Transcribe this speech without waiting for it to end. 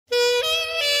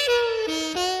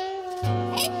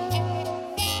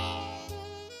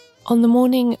On the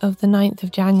morning of the 9th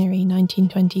of January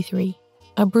 1923,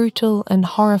 a brutal and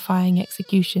horrifying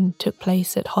execution took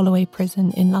place at Holloway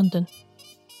Prison in London.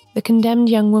 The condemned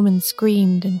young woman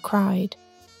screamed and cried,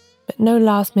 but no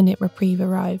last-minute reprieve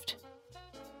arrived.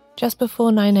 Just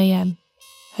before 9 a.m,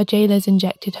 her jailers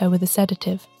injected her with a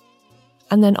sedative,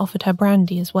 and then offered her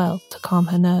brandy as well to calm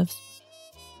her nerves.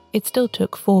 It still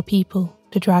took 4 people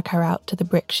to drag her out to the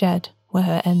brick shed where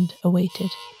her end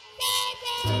awaited.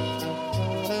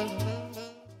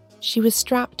 She was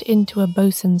strapped into a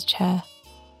bosun's chair.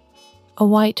 A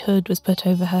white hood was put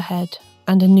over her head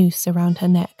and a noose around her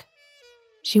neck.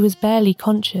 She was barely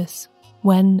conscious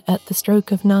when, at the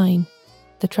stroke of 9,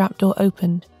 the trapdoor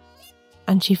opened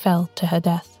and she fell to her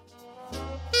death.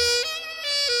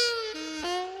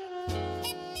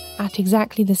 At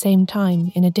exactly the same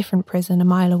time, in a different prison a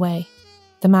mile away,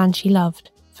 the man she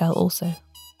loved fell also.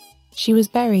 She was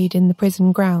buried in the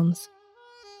prison grounds,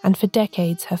 and for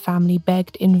decades her family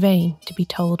begged in vain to be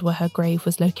told where her grave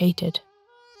was located.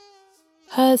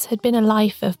 Hers had been a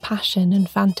life of passion and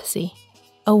fantasy,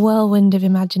 a whirlwind of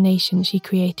imagination she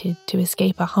created to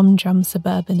escape a humdrum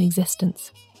suburban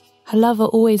existence. Her lover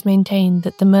always maintained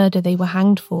that the murder they were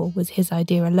hanged for was his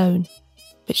idea alone,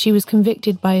 but she was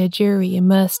convicted by a jury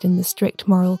immersed in the strict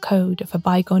moral code of a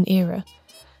bygone era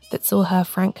that saw her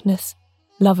frankness,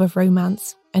 love of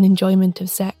romance, and enjoyment of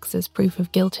sex as proof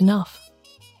of guilt enough.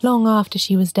 Long after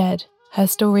she was dead, her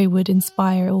story would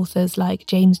inspire authors like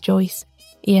James Joyce,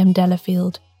 E.M.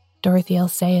 Delafield, Dorothy L.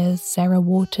 Sayers, Sarah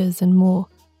Waters, and more.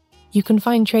 You can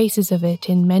find traces of it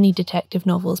in many detective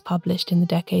novels published in the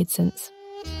decades since.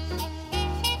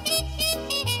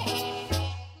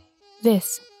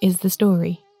 This is the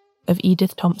story of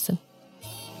Edith Thompson.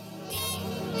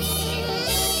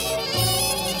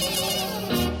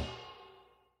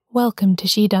 Welcome to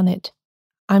She Done It.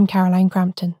 I'm Caroline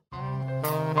Crampton.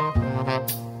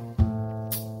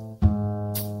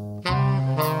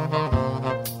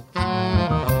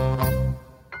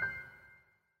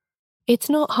 It's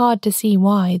not hard to see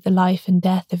why the life and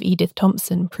death of Edith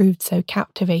Thompson proved so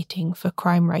captivating for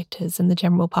crime writers and the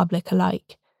general public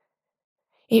alike.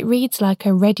 It reads like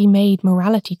a ready-made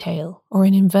morality tale or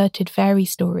an inverted fairy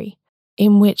story,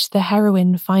 in which the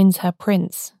heroine finds her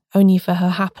prince only for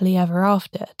her happily ever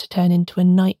after to turn into a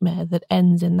nightmare that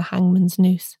ends in the hangman's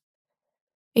noose.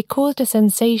 It caused a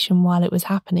sensation while it was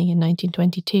happening in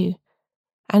 1922,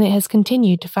 and it has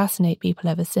continued to fascinate people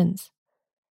ever since.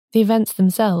 The events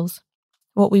themselves,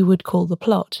 what we would call the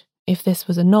plot, if this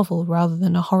was a novel rather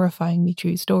than a horrifyingly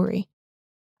true story,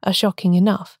 are shocking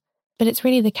enough, but it's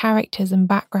really the characters and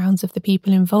backgrounds of the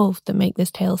people involved that make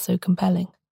this tale so compelling.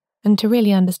 And to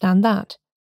really understand that,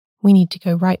 we need to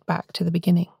go right back to the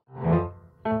beginning.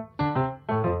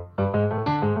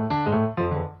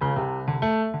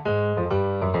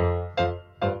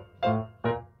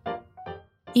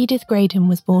 Edith Graydon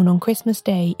was born on Christmas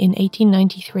Day in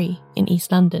 1893 in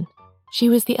East London. She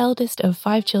was the eldest of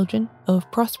 5 children of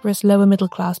prosperous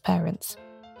lower-middle-class parents.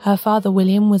 Her father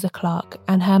William was a clerk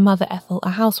and her mother Ethel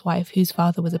a housewife whose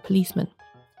father was a policeman.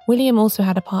 William also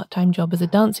had a part-time job as a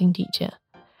dancing teacher,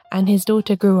 and his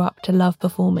daughter grew up to love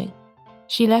performing.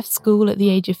 She left school at the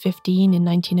age of 15 in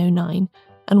 1909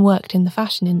 and worked in the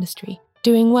fashion industry,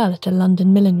 doing well at a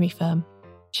London millinery firm.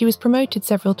 She was promoted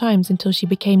several times until she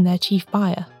became their chief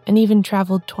buyer and even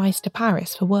travelled twice to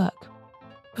Paris for work.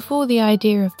 Before the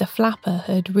idea of the flapper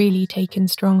had really taken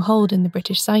strong hold in the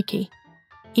British psyche,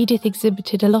 Edith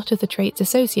exhibited a lot of the traits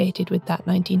associated with that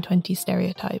 1920s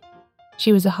stereotype.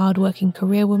 She was a hard-working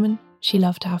career woman, she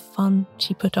loved to have fun,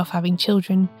 she put off having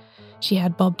children, she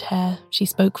had bobbed hair, she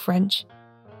spoke French.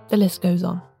 The list goes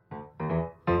on.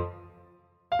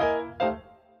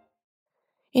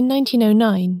 In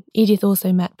 1909, Edith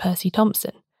also met Percy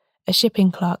Thompson, a shipping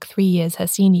clerk 3 years her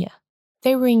senior.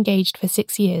 They were engaged for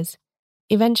 6 years,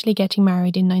 eventually getting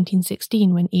married in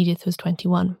 1916 when Edith was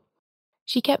 21.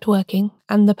 She kept working,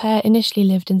 and the pair initially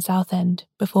lived in Southend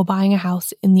before buying a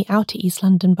house in the outer East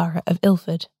London borough of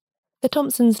Ilford. The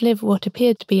Thompsons lived what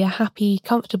appeared to be a happy,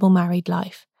 comfortable married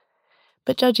life,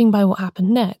 but judging by what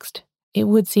happened next, it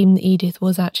would seem that Edith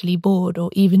was actually bored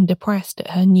or even depressed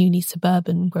at her newly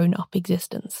suburban, grown-up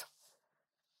existence.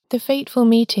 The fateful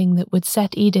meeting that would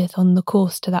set Edith on the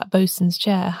course to that bosun's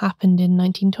chair happened in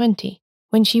 1920,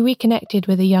 when she reconnected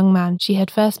with a young man she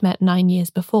had first met 9 years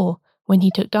before, when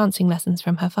he took dancing lessons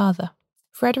from her father.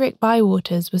 Frederick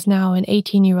Bywaters was now an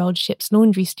 18-year-old ship's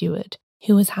laundry steward,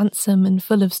 who was handsome and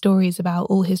full of stories about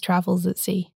all his travels at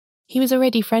sea. He was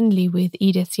already friendly with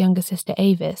Edith's younger sister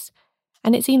Avis,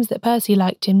 and it seems that Percy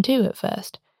liked him too at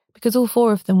first, because all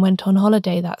 4 of them went on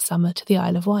holiday that summer to the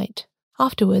Isle of Wight.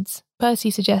 Afterwards,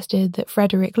 Percy suggested that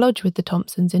Frederick lodge with the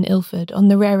Thompsons in Ilford on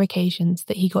the rare occasions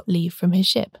that he got leave from his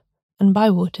ship, and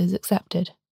Bywaters accepted.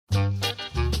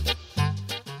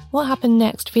 What happened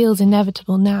next feels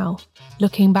inevitable now,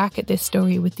 looking back at this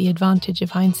story with the advantage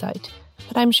of hindsight,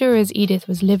 but I'm sure as Edith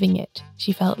was living it,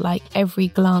 she felt like every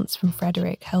glance from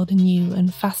Frederick held a new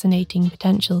and fascinating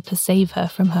potential to save her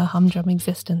from her humdrum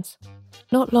existence.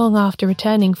 Not long after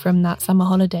returning from that summer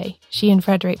holiday, she and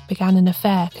Frederick began an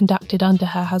affair conducted under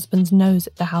her husband's nose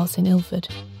at the house in Ilford.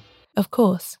 Of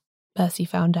course, Percy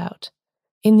found out.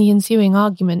 In the ensuing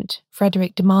argument,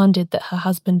 Frederick demanded that her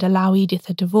husband allow Edith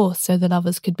a divorce so the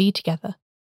lovers could be together.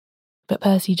 But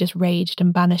Percy just raged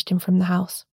and banished him from the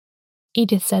house.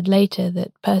 Edith said later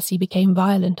that Percy became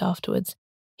violent afterwards,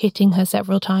 hitting her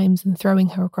several times and throwing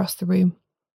her across the room.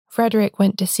 Frederick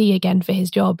went to sea again for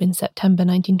his job in September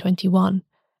 1921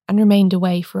 and remained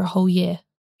away for a whole year.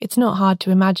 It's not hard to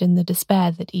imagine the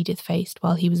despair that Edith faced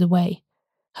while he was away,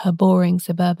 her boring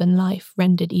suburban life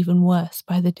rendered even worse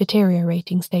by the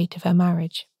deteriorating state of her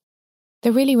marriage.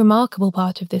 The really remarkable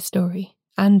part of this story,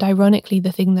 and ironically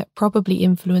the thing that probably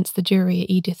influenced the jury at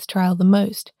Edith's trial the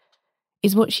most,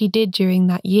 is what she did during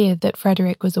that year that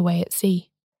Frederick was away at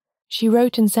sea. She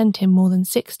wrote and sent him more than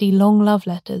 60 long love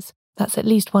letters, that's at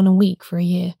least one a week for a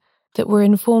year, that were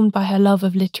informed by her love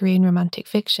of literary and romantic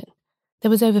fiction. There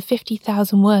was over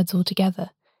 50,000 words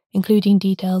altogether, including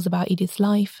details about Edith's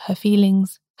life, her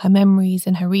feelings, her memories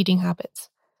and her reading habits.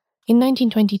 In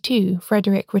 1922,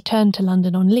 Frederick returned to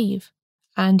London on leave,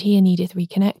 and he and Edith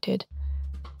reconnected.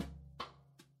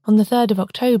 On the 3rd of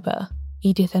October,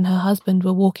 Edith and her husband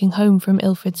were walking home from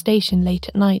Ilford Station late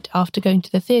at night after going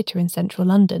to the theatre in central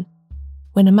London,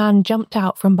 when a man jumped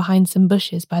out from behind some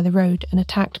bushes by the road and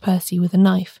attacked Percy with a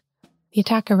knife. The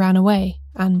attacker ran away,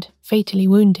 and, fatally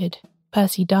wounded,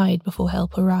 Percy died before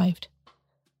help arrived.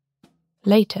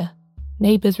 Later,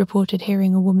 neighbours reported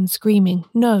hearing a woman screaming,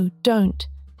 "No, don't,"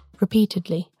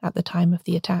 repeatedly at the time of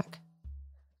the attack.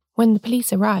 When the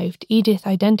police arrived, Edith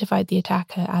identified the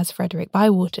attacker as Frederick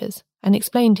Bywaters and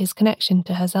explained his connection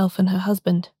to herself and her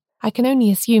husband. I can only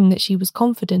assume that she was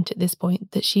confident at this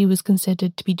point that she was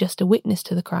considered to be just a witness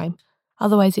to the crime,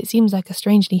 otherwise it seems like a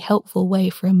strangely helpful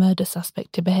way for a murder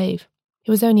suspect to behave.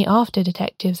 It was only after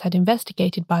detectives had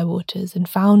investigated Bywaters and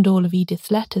found all of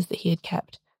Edith's letters that he had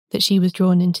kept that she was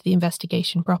drawn into the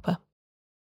investigation proper.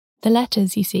 The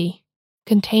letters, you see,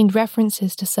 contained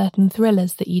references to certain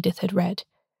thrillers that Edith had read,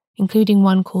 including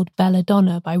one called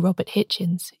Belladonna by Robert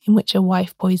Hitchens, in which a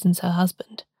wife poisons her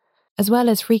husband. As well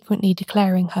as frequently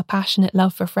declaring her passionate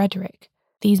love for Frederick,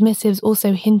 these missives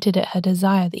also hinted at her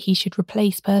desire that he should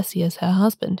replace Percy as her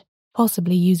husband,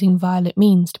 possibly using violent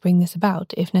means to bring this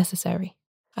about if necessary.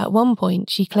 At one point,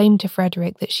 she claimed to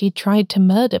Frederick that she'd tried to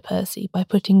murder Percy by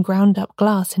putting ground-up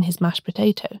glass in his mashed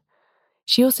potato.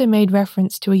 She also made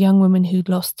reference to a young woman who'd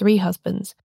lost 3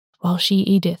 husbands, while she,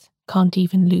 Edith, can't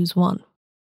even lose one.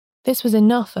 This was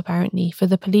enough, apparently, for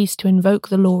the police to invoke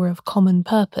the law of common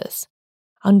purpose,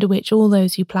 under which all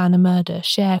those who plan a murder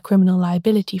share criminal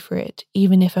liability for it,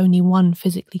 even if only one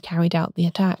physically carried out the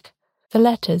attack. The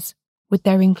letters, with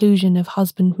their inclusion of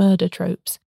husband-murder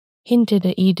tropes, hinted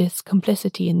at Edith's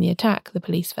complicity in the attack, the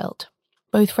police felt.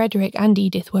 Both Frederick and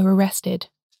Edith were arrested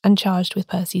and charged with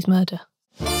Percy's murder.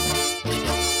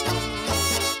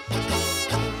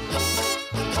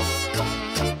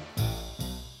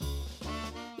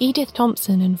 Edith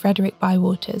Thompson and Frederick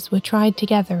Bywaters were tried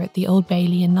together at the Old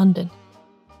Bailey in London.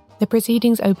 The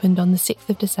proceedings opened on the 6th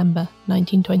of December,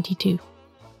 1922.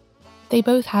 They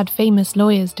both had famous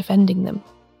lawyers defending them.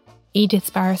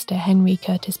 Edith's barrister Henry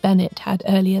Curtis Bennett had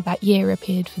earlier that year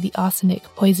appeared for the arsenic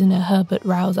poisoner Herbert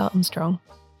Rouse Armstrong,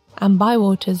 and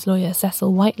Bywaters' lawyer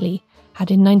Cecil Whiteley had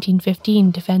in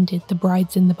 1915 defended the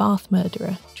Brides-in-the-Bath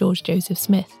murderer George Joseph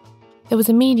Smith. There was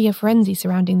a media frenzy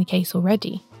surrounding the case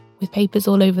already, with papers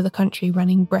all over the country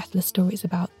running breathless stories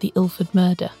about the Ilford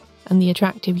murder and the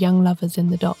attractive young lovers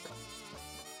in the dock.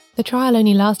 The trial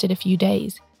only lasted a few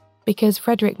days, because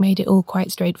Frederick made it all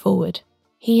quite straightforward.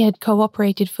 He had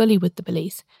cooperated fully with the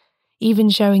police, even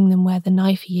showing them where the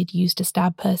knife he had used to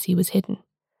stab Percy was hidden.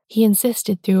 He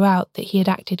insisted throughout that he had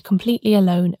acted completely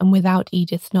alone and without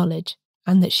Edith's knowledge,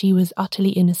 and that she was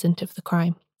utterly innocent of the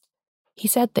crime. He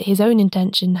said that his own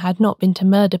intention had not been to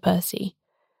murder Percy,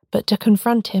 but to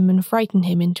confront him and frighten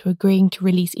him into agreeing to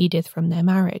release Edith from their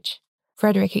marriage.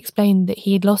 Frederick explained that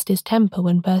he had lost his temper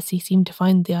when Percy seemed to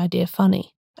find the idea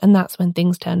funny, and that's when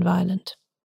things turned violent.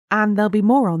 And there'll be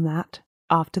more on that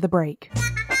after the break.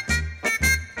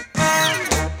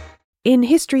 In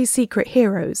History's Secret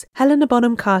Heroes, Helena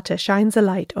Bonham Carter shines a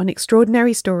light on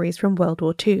extraordinary stories from World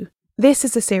War II. This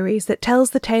is a series that tells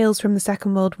the tales from the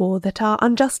Second World War that are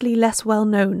unjustly less well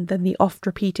known than the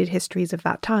oft-repeated histories of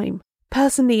that time.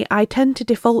 Personally, I tend to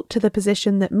default to the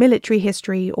position that military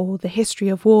history, or the history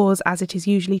of wars as it is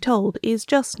usually told, is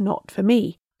just not for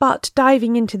me. But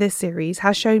diving into this series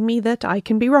has shown me that I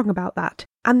can be wrong about that,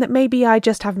 and that maybe I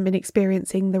just haven't been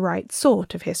experiencing the right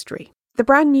sort of history. The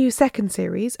brand new second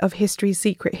series of History's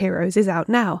Secret Heroes is out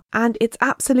now, and it's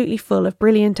absolutely full of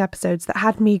brilliant episodes that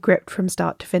had me gripped from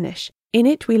start to finish. In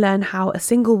it, we learn how a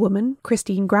single woman,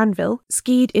 Christine Granville,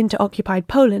 skied into occupied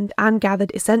Poland and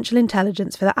gathered essential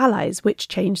intelligence for the Allies, which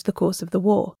changed the course of the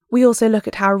war. We also look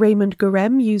at how Raymond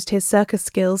Gurem used his circus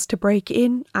skills to break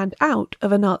in and out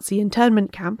of a Nazi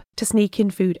internment camp to sneak in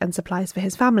food and supplies for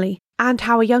his family, and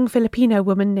how a young Filipino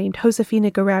woman named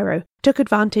Josefina Guerrero took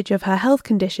advantage of her health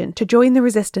condition to join the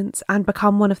resistance and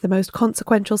become one of the most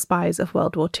consequential spies of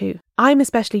World War II. I'm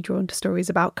especially drawn to stories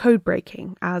about code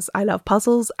breaking, as I love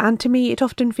puzzles, and to me it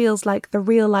often feels like the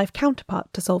real-life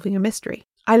counterpart to solving a mystery.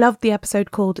 I loved the episode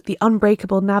called The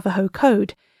Unbreakable Navajo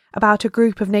Code, about a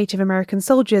group of Native American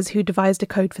soldiers who devised a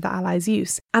code for the Allies'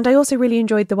 use, and I also really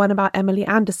enjoyed the one about Emily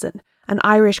Anderson, an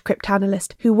Irish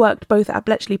cryptanalyst who worked both at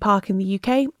Bletchley Park in the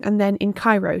UK and then in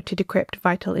Cairo to decrypt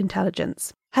vital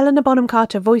intelligence. Helena Bonham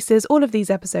Carter voices all of these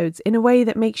episodes in a way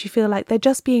that makes you feel like they're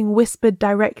just being whispered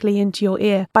directly into your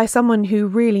ear by someone who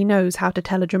really knows how to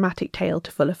tell a dramatic tale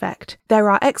to full effect. There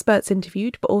are experts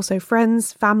interviewed, but also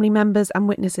friends, family members and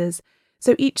witnesses,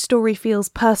 so each story feels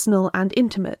personal and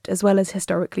intimate as well as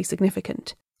historically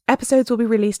significant. Episodes will be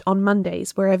released on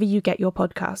Mondays wherever you get your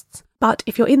podcasts. But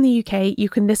if you're in the UK, you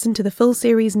can listen to the full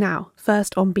series now,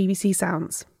 first on BBC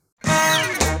Sounds.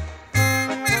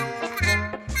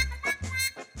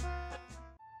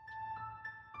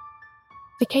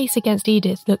 The case against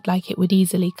Edith looked like it would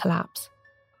easily collapse.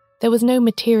 There was no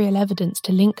material evidence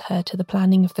to link her to the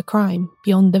planning of the crime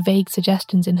beyond the vague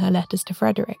suggestions in her letters to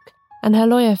Frederick, and her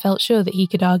lawyer felt sure that he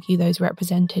could argue those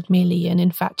represented merely an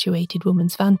infatuated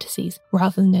woman's fantasies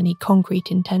rather than any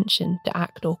concrete intention to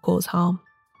act or cause harm.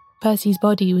 Percy's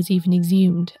body was even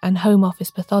exhumed, and Home Office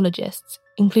pathologists,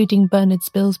 including Bernard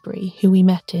Spilsbury, who we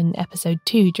met in episode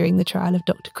 2 during the trial of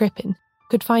Dr. Crippen,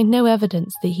 could find no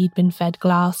evidence that he'd been fed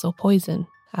glass or poison,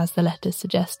 as the letters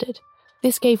suggested.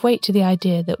 This gave weight to the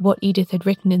idea that what Edith had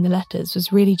written in the letters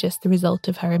was really just the result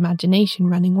of her imagination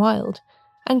running wild,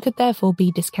 and could therefore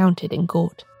be discounted in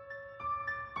court.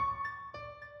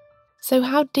 So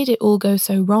how did it all go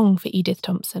so wrong for Edith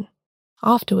Thompson?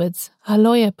 Afterwards, her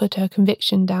lawyer put her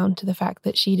conviction down to the fact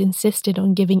that she'd insisted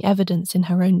on giving evidence in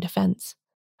her own defence.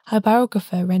 Her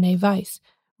biographer, Renée Weiss,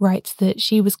 writes that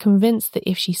she was convinced that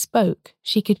if she spoke,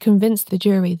 she could convince the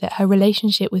jury that her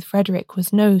relationship with Frederick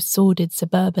was no sordid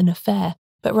suburban affair,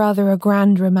 but rather a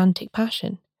grand romantic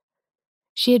passion.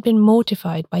 She had been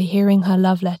mortified by hearing her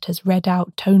love letters read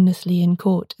out tonelessly in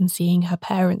court and seeing her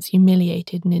parents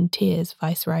humiliated and in tears,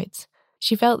 Weiss writes.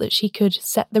 She felt that she could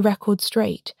set the record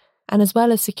straight, and as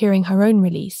well as securing her own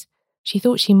release, she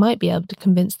thought she might be able to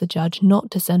convince the judge not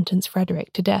to sentence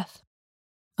Frederick to death.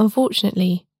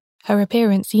 Unfortunately, her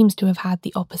appearance seems to have had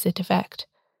the opposite effect.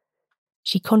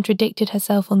 She contradicted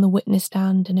herself on the witness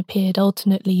stand and appeared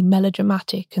alternately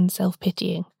melodramatic and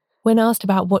self-pitying. When asked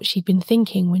about what she'd been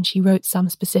thinking when she wrote some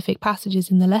specific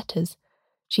passages in the letters,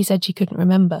 she said she couldn't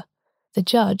remember. The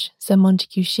judge, Sir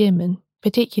Montague Shearman,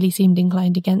 particularly seemed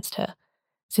inclined against her,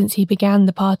 since he began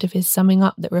the part of his summing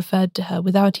up that referred to her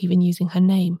without even using her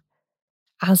name.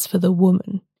 "As for the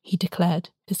woman," he declared,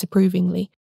 disapprovingly,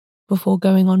 before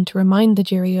going on to remind the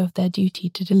jury of their duty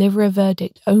to deliver a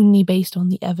verdict only based on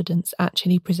the evidence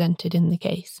actually presented in the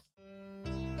case.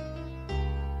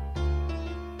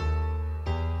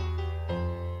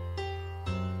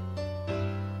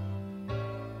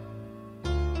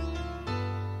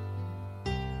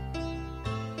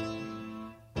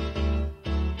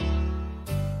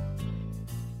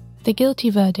 The guilty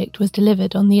verdict was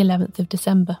delivered on the 11th of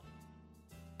December.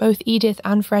 Both Edith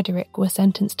and Frederick were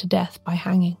sentenced to death by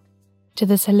hanging. To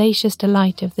the salacious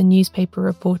delight of the newspaper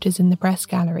reporters in the press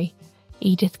gallery,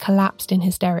 Edith collapsed in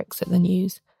hysterics at the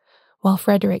news, while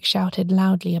Frederick shouted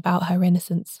loudly about her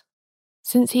innocence.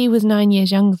 Since he was 9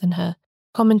 years younger than her,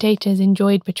 commentators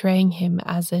enjoyed portraying him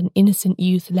as an innocent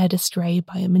youth led astray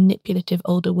by a manipulative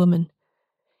older woman.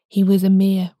 He was a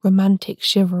mere romantic,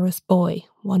 chivalrous boy,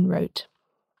 one wrote.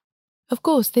 Of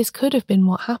course, this could have been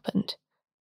what happened.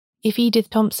 If Edith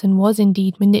Thompson was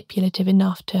indeed manipulative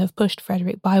enough to have pushed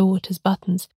Frederick Bywater's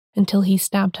buttons until he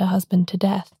stabbed her husband to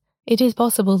death, it is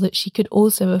possible that she could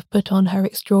also have put on her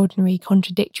extraordinary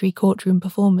contradictory courtroom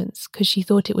performance because she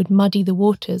thought it would muddy the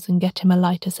waters and get him a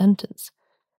lighter sentence.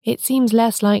 It seems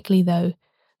less likely, though,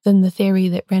 than the theory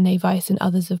that Renée Weiss and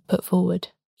others have put forward.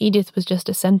 Edith was just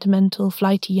a sentimental,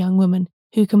 flighty young woman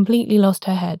who completely lost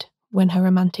her head when her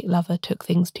romantic lover took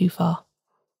things too far.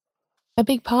 A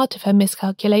big part of her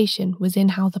miscalculation was in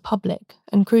how the public,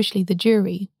 and crucially the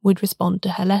jury, would respond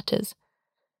to her letters.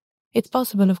 It's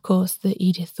possible, of course, that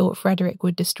Edith thought Frederick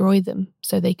would destroy them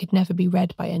so they could never be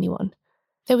read by anyone.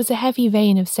 There was a heavy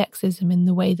vein of sexism in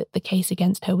the way that the case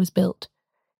against her was built,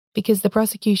 because the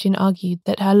prosecution argued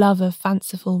that her love of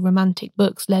fanciful romantic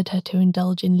books led her to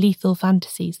indulge in lethal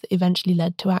fantasies that eventually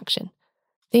led to action.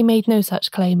 They made no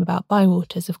such claim about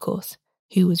Bywaters, of course,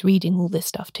 who was reading all this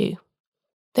stuff too.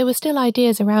 There were still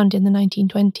ideas around in the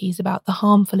 1920s about the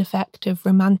harmful effect of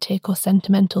romantic or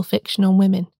sentimental fiction on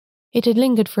women. It had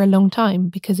lingered for a long time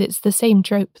because it's the same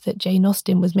trope that Jane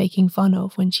Austen was making fun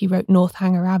of when she wrote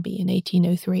Northanger Abbey in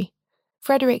 1803.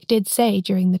 Frederick did say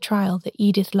during the trial that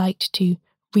Edith liked to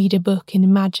read a book and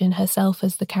imagine herself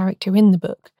as the character in the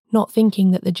book, not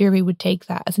thinking that the jury would take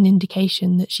that as an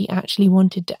indication that she actually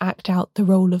wanted to act out the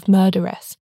role of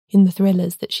murderess in the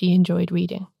thrillers that she enjoyed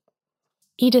reading.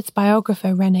 Edith's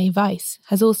biographer Renée Weiss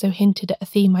has also hinted at a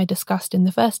theme I discussed in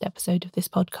the first episode of this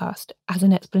podcast as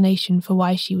an explanation for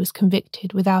why she was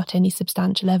convicted without any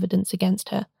substantial evidence against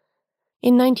her.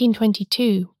 In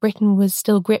 1922, Britain was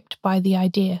still gripped by the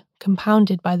idea,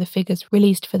 compounded by the figures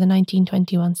released for the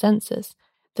 1921 census,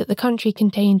 that the country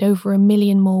contained over 1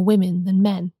 million more women than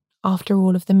men, after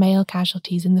all of the male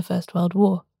casualties in the First World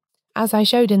War. As I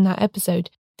showed in that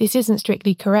episode, this isn't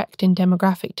strictly correct in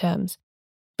demographic terms,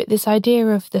 but this idea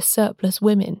of the surplus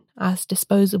women as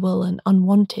disposable and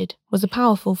unwanted was a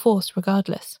powerful force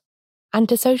regardless. And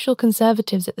to social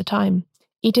conservatives at the time,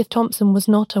 Edith Thompson was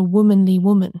not a womanly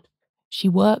woman. She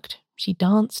worked, she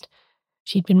danced,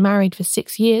 she'd been married for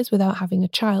 6 years without having a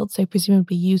child, so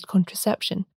presumably used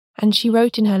contraception, and she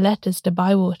wrote in her letters to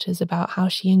Bywaters about how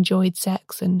she enjoyed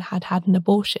sex and had had an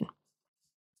abortion.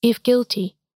 If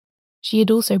guilty, she had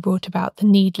also brought about the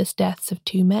needless deaths of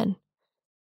 2 men.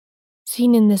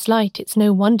 Seen in this light, it's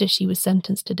no wonder she was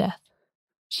sentenced to death.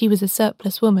 She was a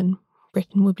surplus woman.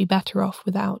 Britain would be better off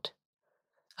without.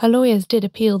 Her lawyers did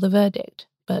appeal the verdict,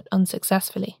 but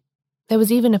unsuccessfully. There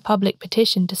was even a public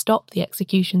petition to stop the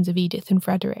executions of Edith and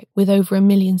Frederick, with over 1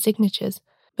 million signatures,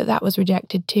 but that was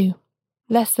rejected too.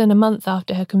 Less than a month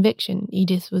after her conviction,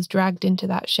 Edith was dragged into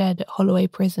that shed at Holloway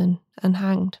Prison and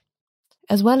hanged.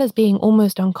 As well as being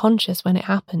almost unconscious when it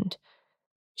happened,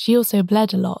 she also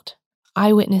bled a lot.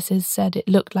 Eyewitnesses said it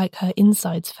looked like her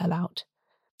insides fell out.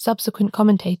 Subsequent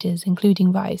commentators,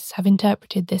 including Weiss, have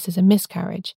interpreted this as a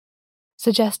miscarriage,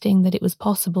 suggesting that it was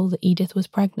possible that Edith was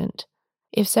pregnant.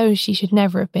 If so, she should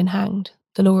never have been hanged.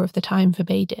 The law of the time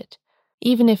forbade it.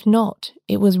 Even if not,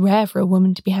 it was rare for a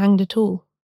woman to be hanged at all.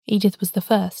 Edith was the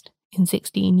first in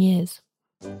 16 years.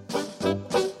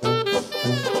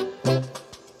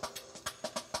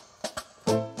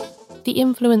 The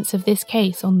influence of this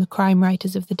case on the crime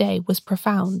writers of the day was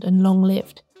profound and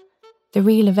long-lived. The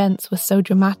real events were so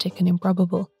dramatic and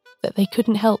improbable that they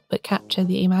couldn't help but capture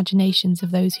the imaginations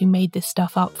of those who made this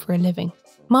stuff up for a living.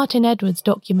 Martin Edwards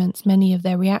documents many of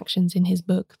their reactions in his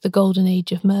book, The Golden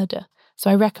Age of Murder, so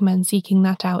I recommend seeking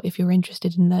that out if you're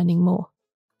interested in learning more.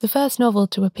 The first novel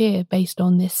to appear based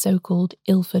on this so-called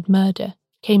Ilford murder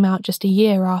came out just a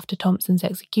year after Thompson's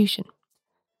execution.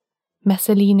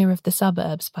 Messalina of the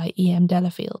Suburbs by E.M.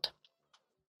 Delafield.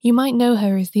 You might know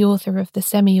her as the author of the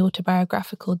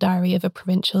semi-autobiographical Diary of a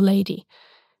Provincial Lady,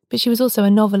 but she was also a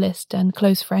novelist and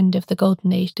close friend of the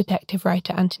Golden Age detective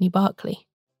writer Anthony Berkeley.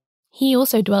 He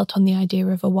also dwelt on the idea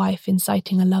of a wife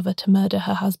inciting a lover to murder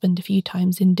her husband a few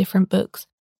times in different books,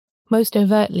 most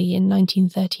overtly in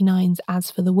 1939's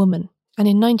As for the Woman, and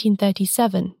in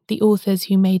 1937 the authors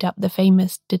who made up the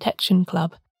famous Detection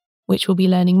Club, which we'll be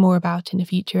learning more about in a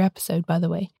future episode, by the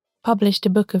way, published a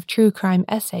book of true crime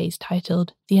essays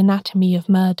titled The Anatomy of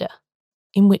Murder,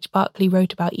 in which Berkeley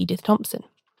wrote about Edith Thompson.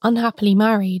 Unhappily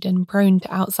married and prone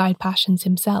to outside passions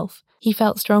himself, he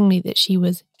felt strongly that she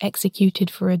was executed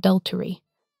for adultery,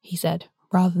 he said,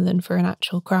 rather than for an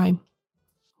actual crime.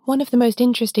 One of the most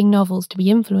interesting novels to be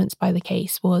influenced by the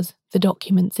case was The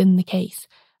Documents in the Case,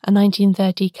 a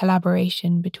 1930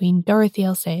 collaboration between Dorothy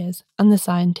L. Sayers and the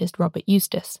scientist Robert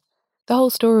Eustace. The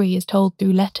whole story is told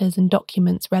through letters and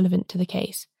documents relevant to the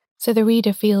case, so the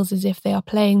reader feels as if they are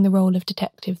playing the role of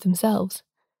detective themselves.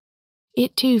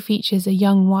 It too features a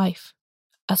young wife,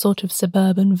 a sort of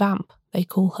suburban vamp, they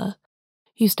call her,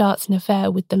 who starts an affair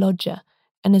with the lodger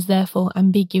and is therefore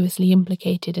ambiguously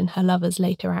implicated in her lover's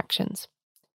later actions.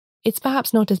 It's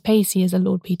perhaps not as pacey as a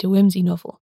Lord Peter Wimsey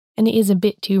novel, and it is a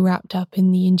bit too wrapped up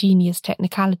in the ingenious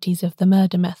technicalities of the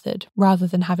murder method rather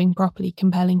than having properly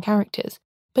compelling characters,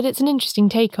 But it's an interesting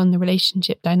take on the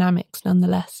relationship dynamics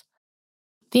nonetheless.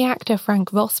 The actor Frank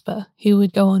Vosper, who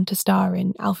would go on to star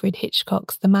in Alfred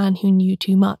Hitchcock's The Man Who Knew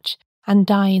Too Much and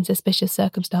die in suspicious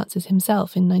circumstances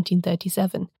himself in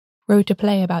 1937, wrote a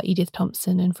play about Edith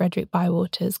Thompson and Frederick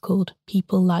Bywaters called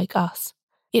People Like Us.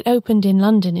 It opened in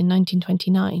London in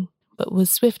 1929, but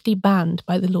was swiftly banned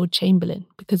by the Lord Chamberlain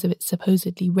because of its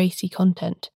supposedly racy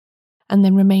content, and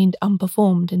then remained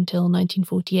unperformed until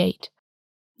 1948.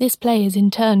 This play is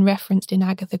in turn referenced in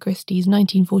Agatha Christie's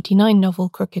 1949 novel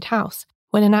Crooked House,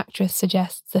 when an actress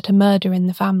suggests that a murder in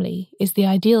the family is the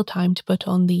ideal time to put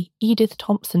on the Edith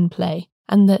Thompson play,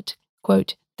 and that,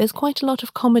 quote, there's quite a lot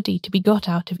of comedy to be got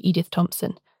out of Edith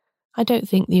Thompson. I don't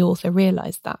think the author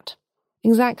realised that.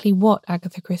 Exactly what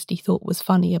Agatha Christie thought was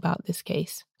funny about this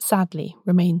case, sadly,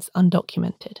 remains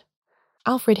undocumented.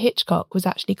 Alfred Hitchcock was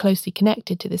actually closely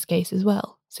connected to this case as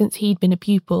well, since he'd been a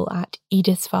pupil at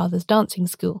Edith's father's dancing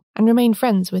school and remained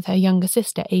friends with her younger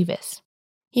sister Avis.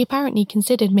 He apparently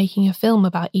considered making a film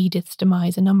about Edith's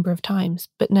demise a number of times,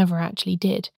 but never actually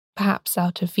did, perhaps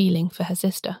out of feeling for her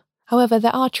sister. However,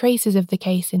 there are traces of the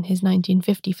case in his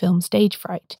 1950 film Stage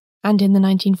Fright, and in the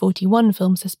 1941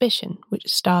 film Suspicion,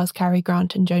 which stars Cary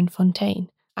Grant and Joan Fontaine,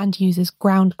 and uses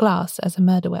ground glass as a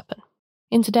murder weapon.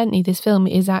 Incidentally, this film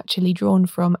is actually drawn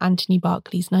from Anthony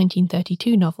Berkeley's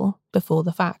 1932 novel, Before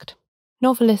the Fact.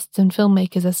 Novelists and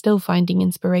filmmakers are still finding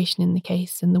inspiration in the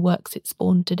case and the works it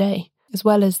spawned today, as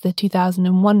well as the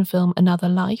 2001 film Another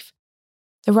Life.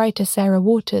 The writer Sarah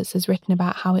Waters has written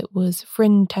about how it was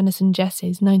Fryn Tennyson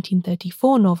Jesse's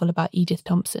 1934 novel about Edith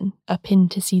Thompson, A Pin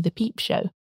to See the Peep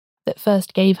Show, that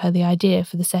first gave her the idea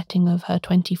for the setting of her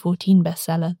 2014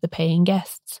 bestseller, The Paying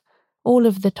Guests. All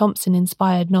of the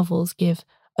Thompson-inspired novels give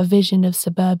a vision of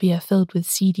suburbia filled with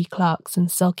seedy clerks and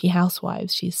sulky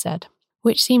housewives, she's said,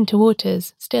 which seemed to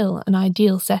Waters still an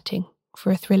ideal setting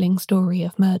for a thrilling story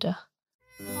of murder.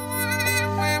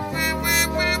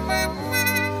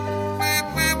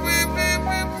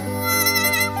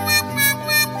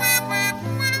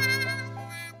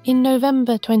 In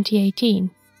November 2018,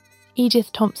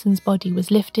 Edith Thompson's body was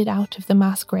lifted out of the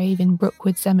mass grave in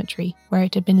Brookwood Cemetery, where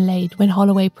it had been laid when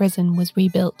Holloway Prison was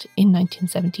rebuilt in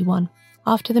 1971.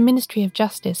 After the Ministry of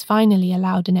Justice finally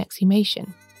allowed an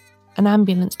exhumation, an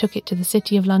ambulance took it to the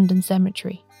City of London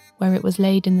Cemetery, where it was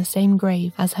laid in the same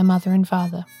grave as her mother and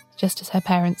father, just as her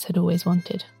parents had always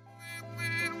wanted.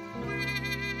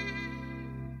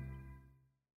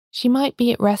 She might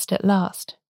be at rest at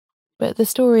last, but the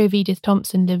story of Edith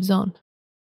Thompson lives on.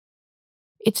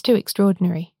 It's too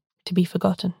extraordinary to be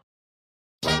forgotten.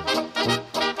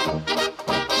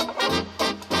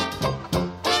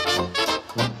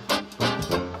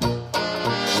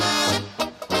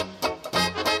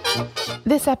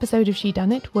 This episode of She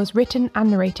Done It was written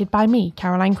and narrated by me,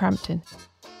 Caroline Crampton.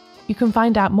 You can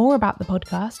find out more about the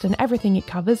podcast and everything it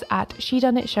covers at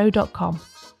SheDoneItShow.com,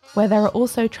 where there are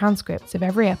also transcripts of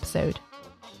every episode.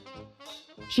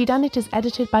 She Done It is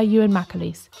edited by Ewan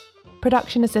McAleese.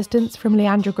 Production assistance from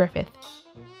Leandra Griffith.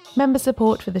 Member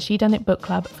support for the She Done It book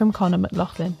club from Connor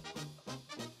McLaughlin.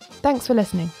 Thanks for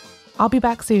listening. I'll be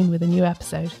back soon with a new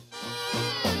episode.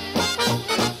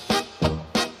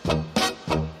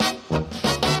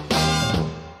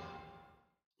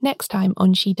 Next time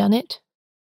on She Done It,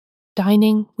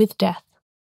 Dining with Death.